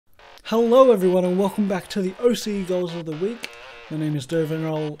Hello everyone and welcome back to the OC Goals of the Week. My name is Dove and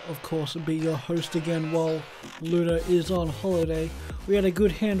I'll of course be your host again while Luna is on holiday. We had a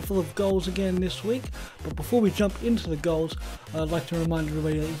good handful of goals again this week, but before we jump into the goals, I'd like to remind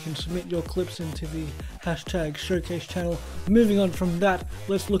everybody that you can submit your clips into the hashtag showcase channel. Moving on from that,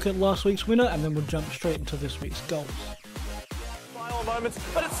 let's look at last week's winner and then we'll jump straight into this week's goals. Moments,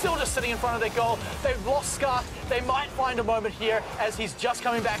 but it's still just sitting in front of their goal. They've lost Scar. They might find a moment here as he's just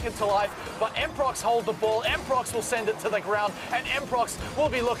coming back into life, but Mprox hold the ball. Mprox will send it to the ground, and Mprox will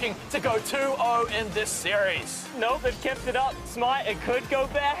be looking to go 2-0 in this series. Nope, they've kept it up. Smart, it could go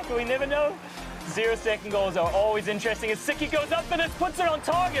back. We never know. 0-second goals are always interesting. As Siki goes up and it puts it on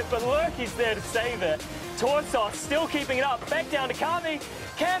target, but Lurky's there to save it. Torsos still keeping it up. Back down to Kami.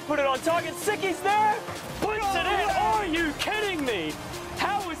 Can't put it on target. Siki's there. Puts it in. Are you kidding me?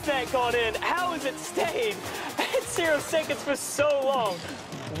 How has that gone in? How has it stayed? It's 0 seconds for so long.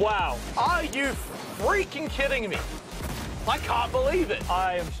 Wow. Are you freaking kidding me? I can't believe it.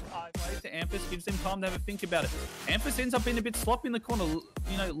 To Amphis, gives them time to have a think about it. Amphis ends up being a bit sloppy in the corner,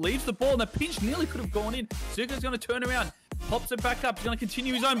 leaves the ball, and the pinch nearly could have gone in. Zuko's going to turn around, pops it back up, he's going to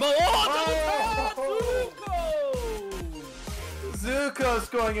continue his own ball. Zuko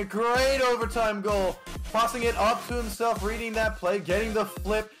scoring a great overtime goal, passing it up to himself, reading that play, getting the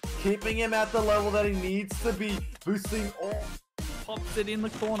flip, keeping him at the level that he needs to be, boosting all. Pops it in the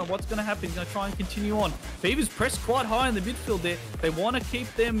corner. What's going to happen? He's going to try and continue on. Fever's pressed quite high in the midfield there. They want to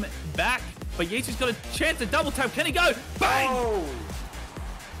keep them back, but Yeetsy's got a chance to double tap. Can he go? Bang! Oh!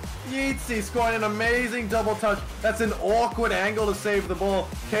 Yeetsy scoring an amazing double touch. That's an awkward angle to save the ball.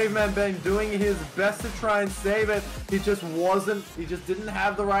 Caveman Ben doing his best to try and save it. He just didn't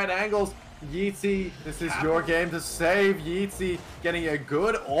have the right angles. Yeetsy, this is your game to save. Yeetsy getting a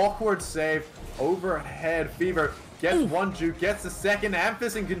good awkward save overhead. Fever gets one juke, gets the second.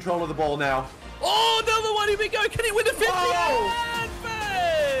 Amphis in control of the ball now. Oh, another one. Here we go. Can he win the 50? Oh!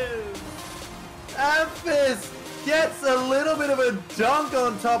 Amphis gets a little bit of a dunk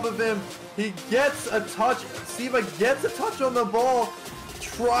on top of him. He gets a touch. Ceeva gets a touch on the ball.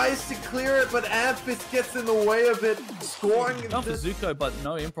 Tries to clear it, but Amphis gets in the way of it. Scoring. Not for Zuko, but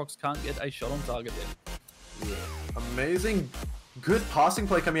no, Mprox can't get a shot on target there. Yeah. Amazing. Good passing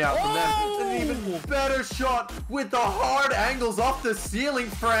play coming out from them. An even better shot with the hard angles off the ceiling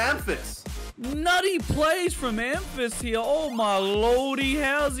for Amphis. Nutty plays from Amphis here. Oh my lordy,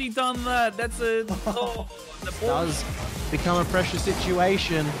 how's he done that? That's a... Oh, the ball does become a pressure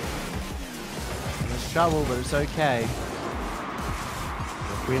situation. There's trouble, but it's okay.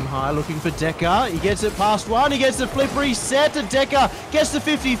 Win high looking for Decker. He gets it past one. He gets the flip reset to Decker. Gets the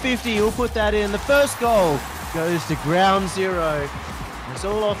 50-50. He'll put that in. The first goal goes to ground zero. It's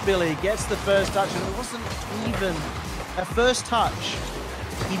all off Billy. Gets the first touch, and it wasn't even a first touch.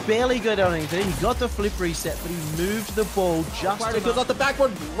 He barely got on anything. He got the flip reset, but he moved the ball just enough. It goes off the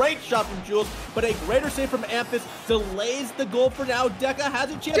backboard. Great shot from Jules, but a greater save from Amphis delays the goal for now. Deca has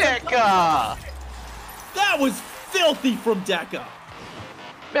a chance. Deca! That was filthy from Deca.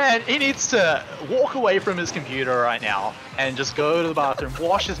 Man, he needs to walk away from his computer right now and just go to the bathroom,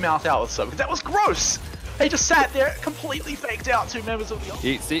 wash his mouth out with soap, because that was gross. He just sat there, completely faked out two members of the...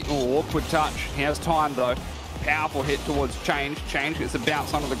 It's awkward touch. He has time though. Powerful hit towards Change. Change gets a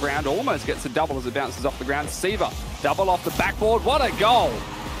bounce onto the ground, almost gets a double as it bounces off the ground. Ceeva, double off the backboard. What a goal!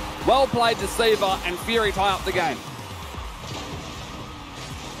 Well played to Ceeva, and Fury tie up the game.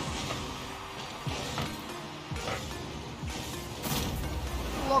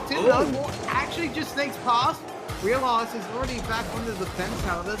 Locked in though, actually just sneaks past, realises he's already back under the fence,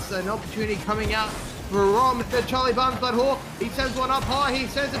 however, so an opportunity coming out for Rom, the Charlie Bums, but Hawk, he sends one up high, he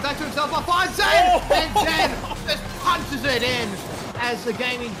sends it back to himself, by 5 Zen, and Zen just punches it in as the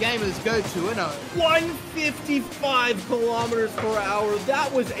gaming gamers go 2-0. 155 kilometers per hour, that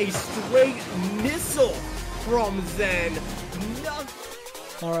was a straight missile from Zen.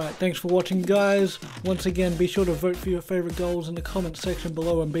 Alright, thanks for watching guys. Once again, be sure to vote for your favourite goals in the comment section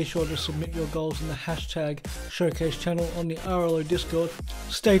below and be sure to submit your goals in the hashtag showcase channel on the RLO Discord.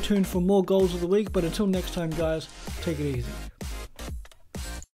 Stay tuned for more goals of the week, but until next time guys, take it easy.